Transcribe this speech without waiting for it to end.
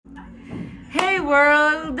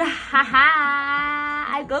world.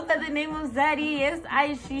 Haha. I go by the name of Zaddy. Yes,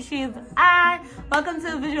 I, she's I. Welcome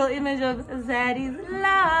to a visual image of Zaddy's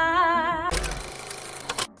life.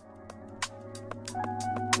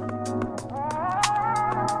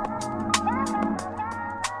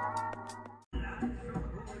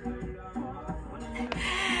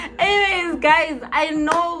 Anyways, guys, I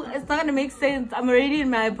know it's not gonna make sense. I'm already in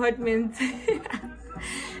my apartment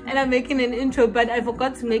and I'm making an intro, but I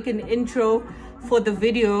forgot to make an intro for the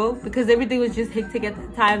video because everything was just hectic at the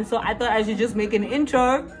time. So I thought I should just make an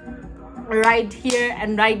intro right here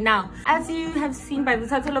and right now. As you have seen by the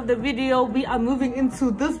title of the video, we are moving into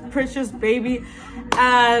this precious baby.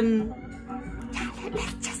 Let's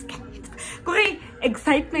just get it. Great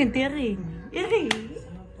excitement,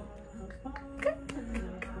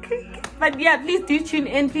 but yeah, please do tune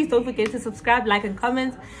in. Please don't forget to subscribe, like, and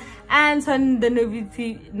comment, and turn the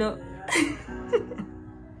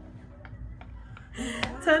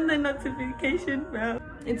turn the notification bell.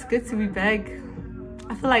 It's good to be back.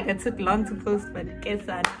 I feel like I took long to post, but guess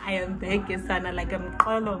what? I am back, guess what? Like I'm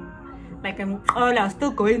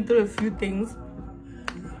still going through a few things.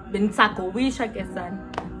 Been sako wish I guess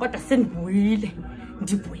what I sent really.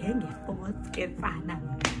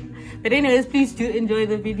 But anyways, please do enjoy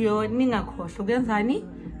the video.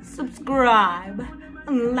 Subscribe,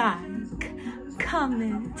 like,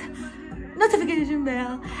 comment, notification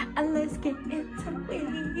bell, and let's get into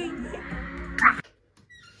it.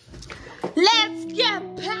 Let's get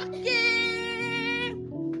packing.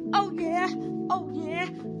 Oh yeah, oh yeah,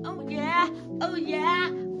 oh yeah, oh yeah,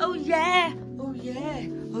 oh yeah, oh yeah,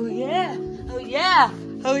 oh yeah, oh yeah,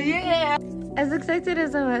 oh yeah. As excited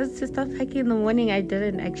as I was to start packing in the morning, I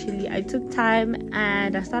didn't actually. I took time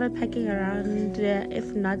and I started packing around,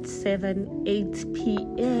 if not 8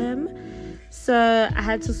 p.m. So I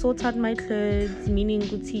had to sort out my clothes, meaning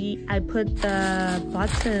Gucci. I put the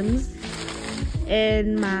bottoms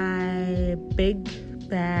in my big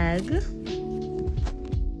bag.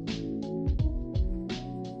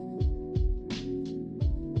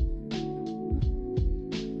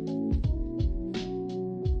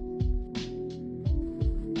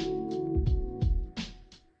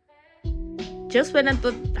 Just when I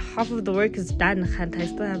thought half of the work is done, I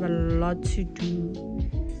still have a lot to do.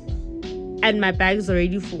 And my bag's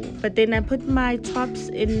already full. But then I put my tops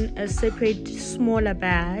in a separate, smaller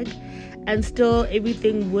bag. And still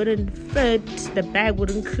everything wouldn't fit. The bag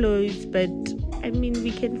wouldn't close. But, I mean,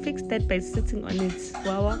 we can fix that by sitting on it.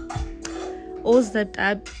 Wow. All set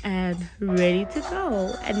up and ready to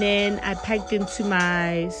go. And then I packed into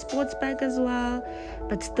my sports bag as well.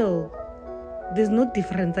 But still, there's no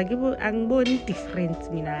difference. I'm different.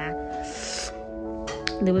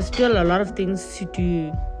 There was still a lot of things to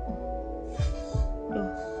do.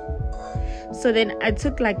 So then I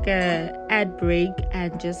took like a ad break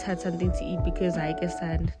and just had something to eat because I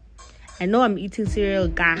know I'm eating cereal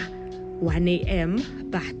 1 a.m.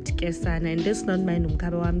 but and this not my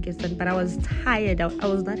but I was tired. I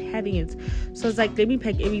was not having it. So it's like, let me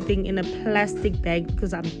pack everything in a plastic bag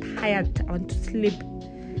because I'm tired. I want to sleep.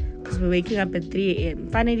 We're waking up at 3 a.m.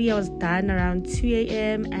 Finally, I was done around 2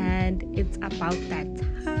 a.m. and it's about that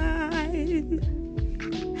time.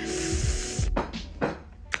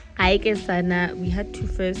 I guess we had to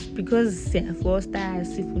first, because Foster,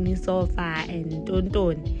 Sifuni sofa and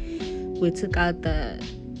Tonton, we took out the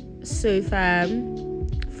sofa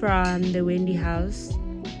from the Wendy house.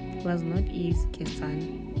 It was not easy,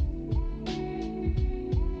 Kesan.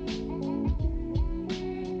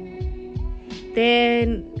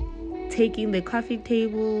 Then taking the coffee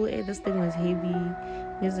table, this thing was heavy.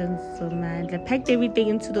 I packed everything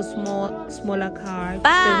into the smaller car.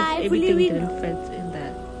 Bye. Since everything didn't fit in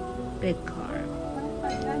the big car.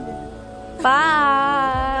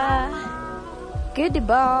 Bye.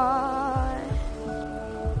 Goodbye.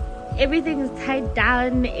 Everything is tied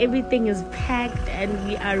down, everything is packed, and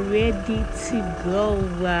we are ready to go.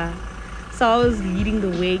 So I was leading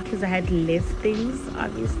the way because I had less things,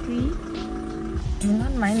 obviously. Do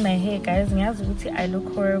not mind my hair, guys. I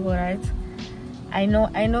look horrible, right? I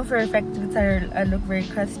know for a fact that I look very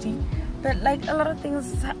crusty, but like a lot of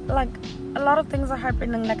things are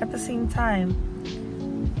happening like at the same time.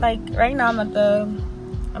 Like right now I'm at the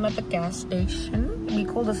gas station. We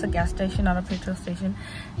call this a gas station, not a petrol station.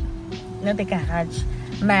 Not the garage.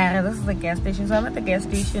 Man, this is a gas station. So I'm at the gas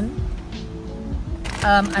station.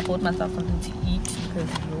 I bought myself something to eat because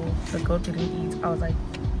the girl didn't eat. I was like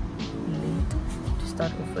late to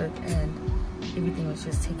start with work and everything was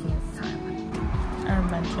just taking its time. I'm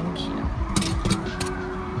drinking.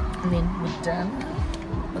 And then we're done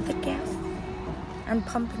with the gas. I'm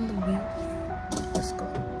pumping the wheels. Let's go.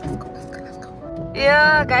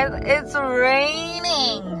 Yeah, guys, it's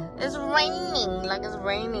raining. It's raining, like it's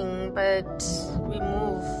raining, but we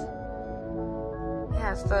move.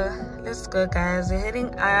 Yeah, so let's go, guys. We're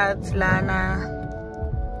heading out, Lana,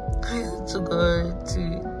 to go to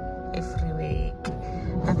a freeway.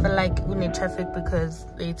 I feel like we need traffic because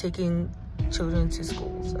they're taking children to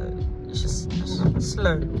school, so it's just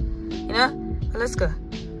slow, you know? But let's go.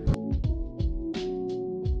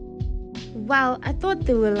 Well, I thought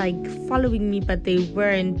they were like following me, but they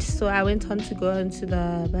weren't. So I went on to go into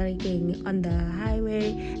the barricading on the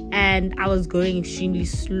highway, and I was going extremely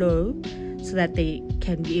slow so that they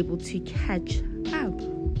can be able to catch up.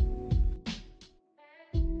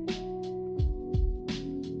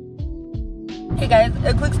 Hey guys,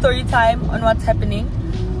 a quick story time on what's happening.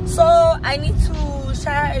 So I need to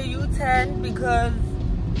share a U-turn because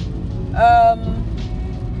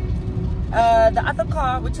the other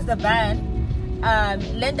car, which is a van,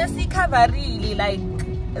 Lendasi Cavalry, like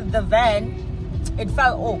the van, it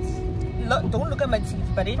fell off. Don't look at my teeth,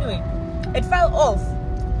 but anyway, it fell off.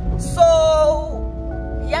 So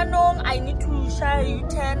I need to share a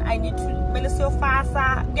U-turn. I need to Melisio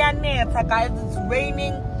Fasa. Guys, it's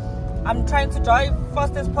raining. I'm trying to drive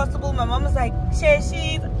fast as possible. My mom is like, she's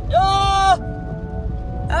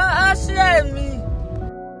share me.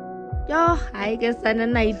 Yo, I guess I'm a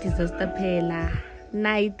night disaster pela.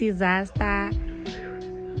 Night disaster.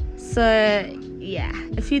 So yeah,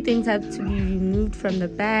 a few things had to be removed from the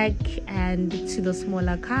back and to the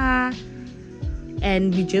smaller car,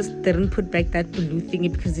 and we just didn't put back that blue thingy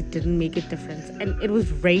because it didn't make a difference. And it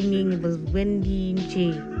was raining, it was windy,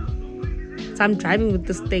 so I'm driving with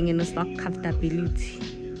this thing and it's not comfortability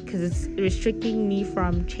because it's restricting me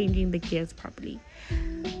from changing the gears properly.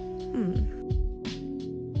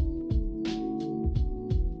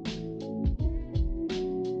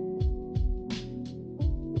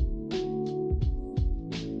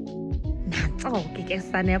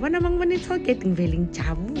 Getting feeling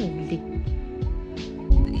jabuli.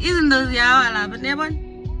 Isn't those yawa but never?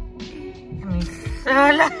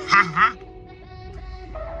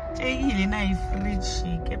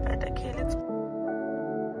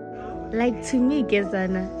 Like to me,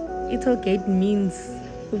 Gezana, Itogate means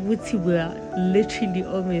we were literally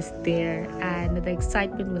almost there, and the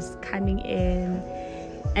excitement was coming in,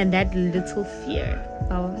 and that little fear.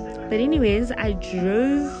 But anyways, I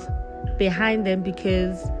drove behind them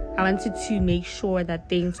because I wanted to make sure that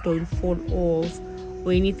things don't fall off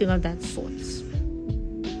or anything of that sort.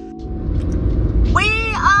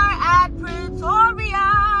 We are at Pretoria,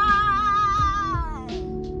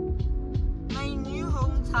 my new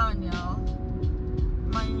hometown, y'all.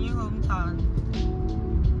 My new hometown.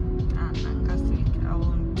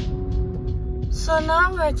 So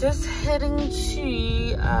now we're just heading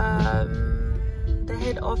to the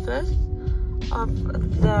head office of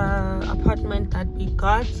the apartment that we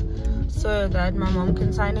got, so that my mom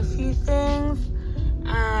can sign a few things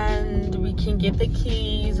and we can get the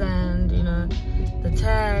keys and the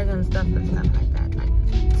tag and stuff like that, like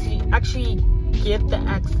to actually get the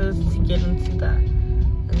access to get into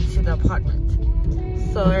the apartment.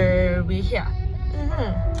 So we're here,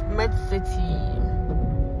 Mid City.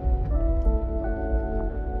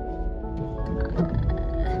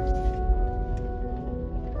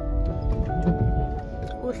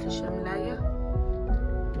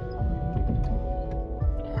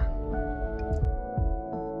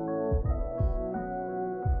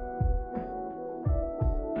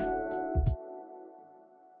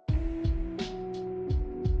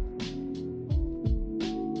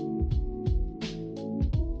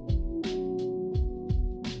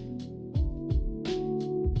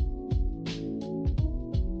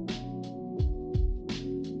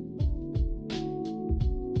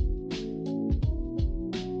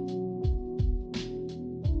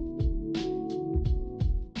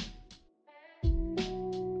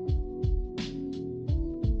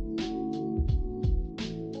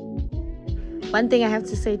 One thing I have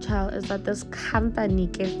to say, child, is that this company,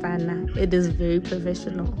 Kefana, it is very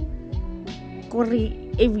professional.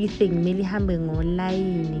 Everything, really happening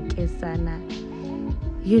online, Kesana.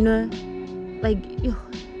 Like,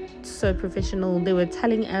 so professional. They were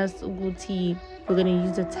telling us, Uguti, we're going to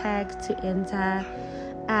use a tag to enter,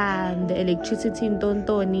 and the electricity in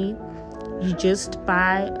Tontoni, you just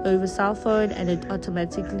buy over cell phone and it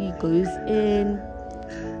automatically goes in.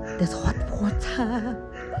 There's hot water.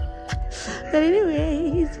 But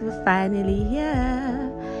anyways, we're finally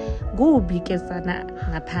here. Gobi kesana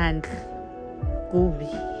ngaphandle. Gobi.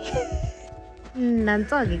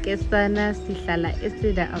 Nanzo ke sana sihlala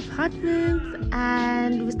esida apartments,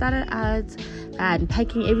 and we started out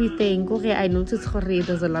unpacking everything. I noticed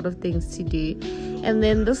there's a lot of things to do, and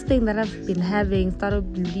then this thing that I've been having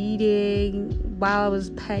started bleeding while I was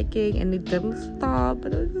packing, and it didn't stop.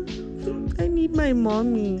 And I need my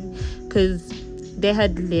mommy, because they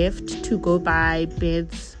had left to go buy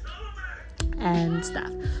beds and stuff.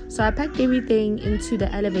 So I packed everything into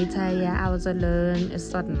the elevator. Yeah, I was alone.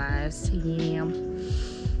 It's not nice. Yeah.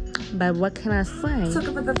 But what can I say? Talk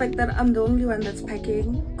about the fact that I'm the only one that's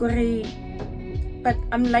packing. But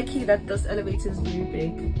I'm lucky that this elevator is very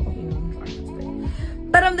big.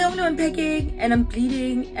 But I'm the only one packing, and I'm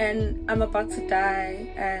bleeding, and I'm about to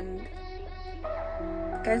die. And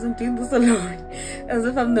guys, I'm doing this alone. As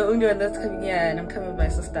if I'm the only one that's coming here, and I'm coming with my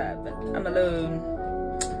sister, but I'm alone.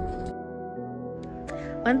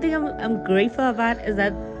 One thing I'm grateful about is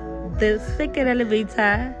that the second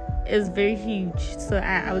elevator is very huge, so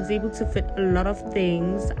I was able to fit a lot of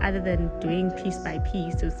things other than doing piece by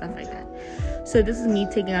piece and stuff like that. So this is me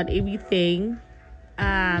taking out everything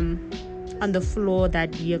on the floor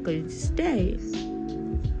that we are going to stay.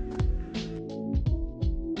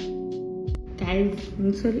 Guys,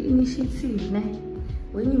 mutual initiative.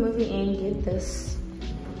 When you're moving in, get this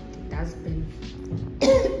dustbin.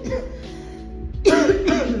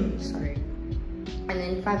 Sorry. And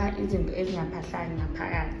then faka izinto ezingaphahlanga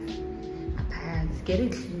ngaphakathi. Get a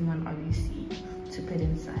clean one, obviously, to put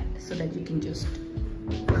inside, so that you can just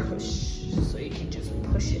push. So you can just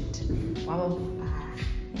push it. Wow.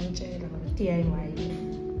 DIY.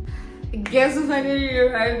 Guess who finally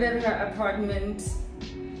arrived at her apartment?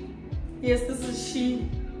 Yes, this is she.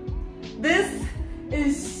 This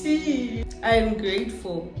is she. I am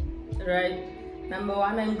grateful, right? Number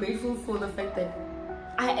one, I'm grateful for the fact that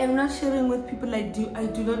I am not sharing with people I do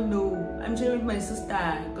not know. I'm sharing with my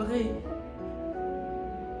sister. Okay.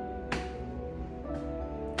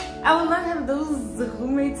 I will not have those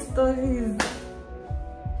roommate stories.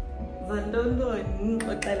 I will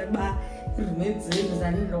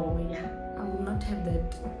not have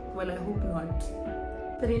that. Well, I hope not.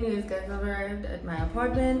 But anyways, guys, I've arrived at my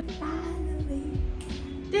apartment. Finally.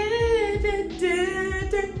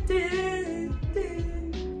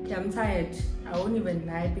 Okay, I'm tired. I won't even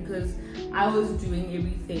lie, because I was doing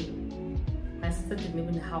everything. My sister didn't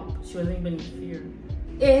even help. She wasn't even here.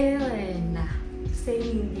 Elena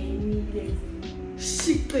saying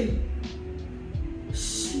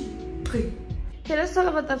Okay, let's talk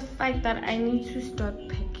about the fact that I need to start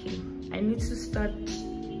packing. I need to start.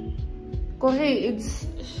 It's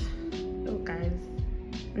guys.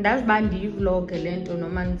 That's bandi vlog lento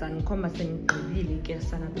noma ngizani khomba sengiqedile ke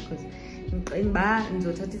sana, because ngicela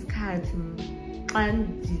ngizothatha isikhathi xa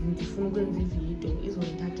ngifuna ukwenza ivideo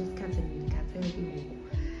izongithatha isikhathi ngikhathele ngoku.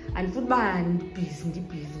 And futhi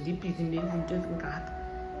busy nezinto ezingaka.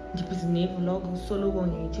 Ngibusy nevlog solo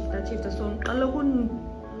ngiyishifta so ngiqala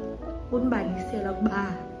kunibalisela ukuba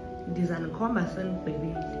ndiza nikhomba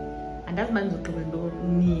senigqibile. Andazi uba ndizogqiba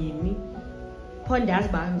nini. Pho ndazi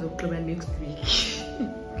uba ndizogqiba next week.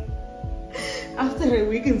 After a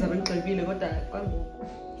week ngizabe ngigqibile kodwa kwangoku.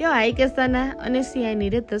 Yo, I guess honestly I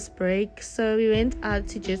needed this break, so we went out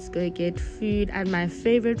to just go get food at my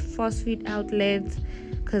favorite fast food outlet,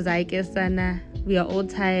 because I guess we are all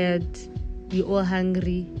tired, we're all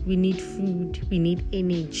hungry, we need food, we need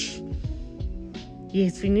energy.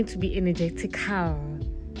 Yes, we need to be energetic.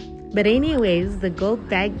 But anyways, the girl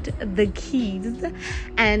bagged the keys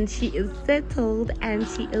and she is settled and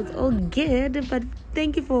she is all good. But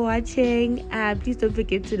thank you for watching. Please don't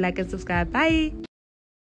forget to like and subscribe. Bye.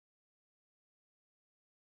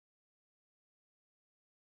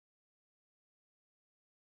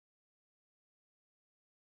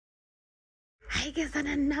 I guess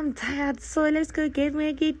I'm tired, so let's go get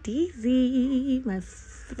Make It Easy, my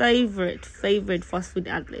favorite fast food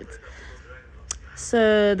outlet.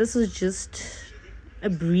 So this was just a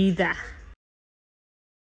breather.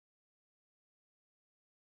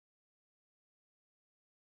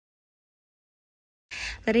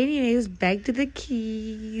 But anyways, back to the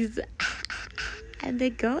keys. And the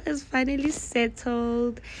girl is finally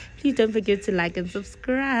settled. Please don't forget to like and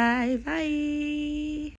subscribe. Bye.